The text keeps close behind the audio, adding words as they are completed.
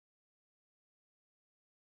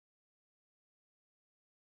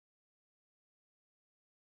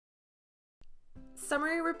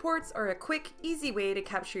Summary reports are a quick, easy way to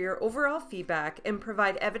capture your overall feedback and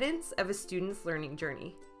provide evidence of a student's learning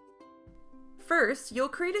journey. First, you'll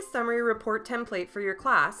create a summary report template for your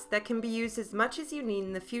class that can be used as much as you need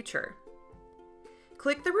in the future.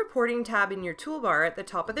 Click the Reporting tab in your toolbar at the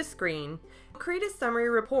top of the screen. Create a summary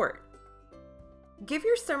report. Give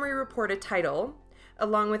your summary report a title,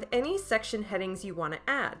 along with any section headings you want to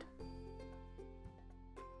add.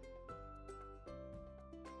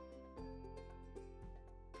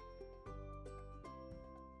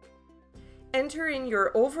 Enter in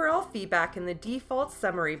your overall feedback in the default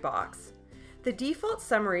summary box. The default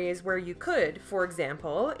summary is where you could, for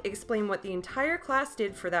example, explain what the entire class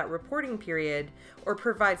did for that reporting period or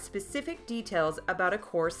provide specific details about a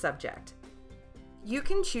core subject. You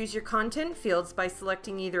can choose your content fields by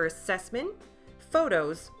selecting either assessment,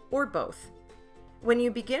 photos, or both. When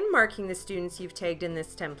you begin marking the students you've tagged in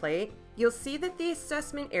this template, you'll see that the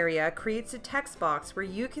assessment area creates a text box where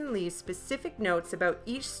you can leave specific notes about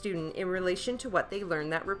each student in relation to what they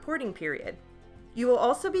learned that reporting period. You will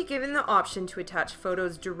also be given the option to attach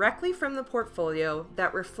photos directly from the portfolio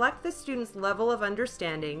that reflect the student's level of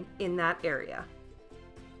understanding in that area.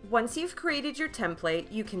 Once you've created your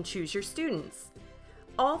template, you can choose your students.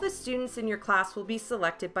 All the students in your class will be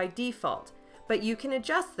selected by default, but you can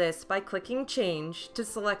adjust this by clicking Change to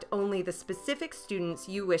select only the specific students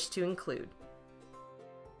you wish to include.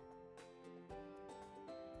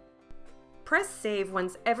 Press Save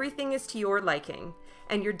once everything is to your liking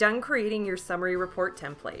and you're done creating your summary report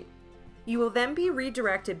template. You will then be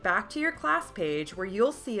redirected back to your class page where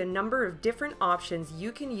you'll see a number of different options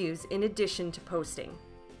you can use in addition to posting.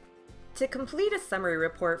 To complete a summary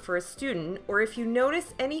report for a student, or if you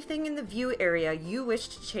notice anything in the view area you wish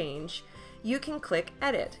to change, you can click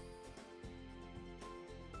Edit.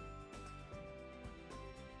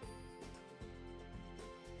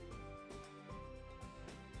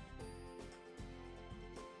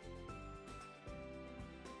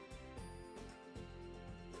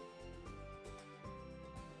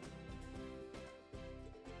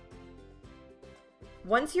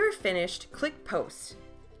 Once you're finished, click Post.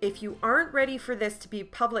 If you aren't ready for this to be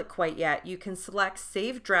public quite yet, you can select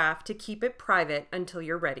Save Draft to keep it private until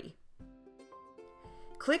you're ready.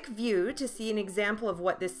 Click View to see an example of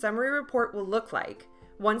what this summary report will look like.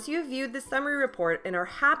 Once you have viewed the summary report and are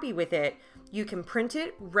happy with it, you can print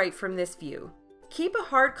it right from this view. Keep a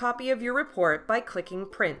hard copy of your report by clicking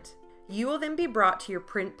Print. You will then be brought to your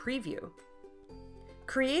print preview.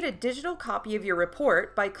 Create a digital copy of your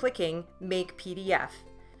report by clicking Make PDF.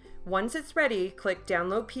 Once it's ready, click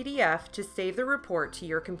Download PDF to save the report to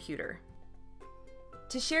your computer.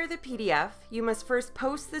 To share the PDF, you must first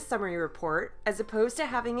post the summary report as opposed to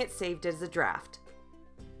having it saved as a draft.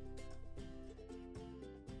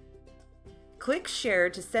 Click Share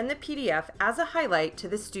to send the PDF as a highlight to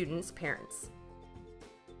the student's parents.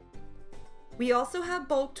 We also have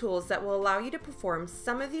bulk tools that will allow you to perform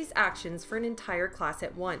some of these actions for an entire class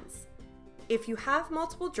at once. If you have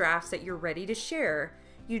multiple drafts that you're ready to share,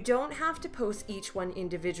 you don't have to post each one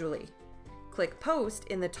individually. Click Post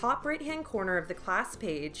in the top right-hand corner of the class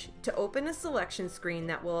page to open a selection screen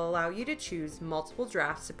that will allow you to choose multiple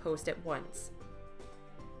drafts to post at once.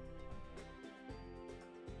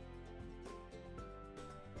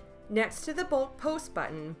 Next to the Bulk Post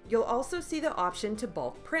button, you'll also see the option to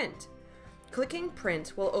bulk print. Clicking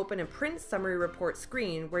Print will open a Print Summary Report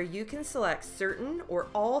screen where you can select certain or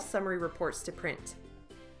all summary reports to print.